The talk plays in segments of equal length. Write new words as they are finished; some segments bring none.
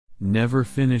Never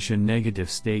finish a negative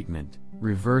statement,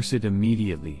 reverse it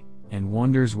immediately, and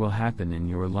wonders will happen in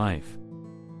your life.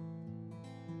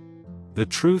 The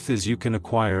truth is you can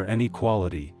acquire any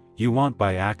quality you want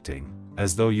by acting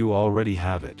as though you already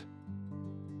have it.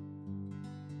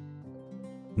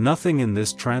 Nothing in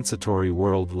this transitory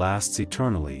world lasts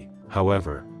eternally,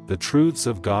 however, the truths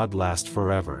of God last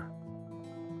forever.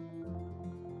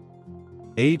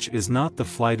 Age is not the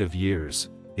flight of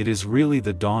years, it is really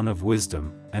the dawn of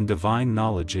wisdom and divine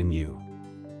knowledge in you.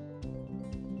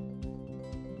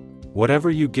 Whatever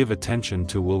you give attention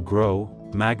to will grow,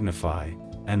 magnify,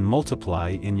 and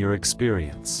multiply in your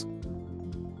experience.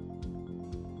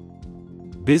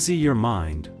 Busy your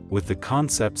mind with the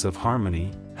concepts of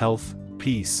harmony, health,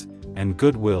 peace, and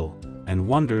goodwill, and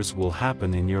wonders will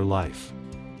happen in your life.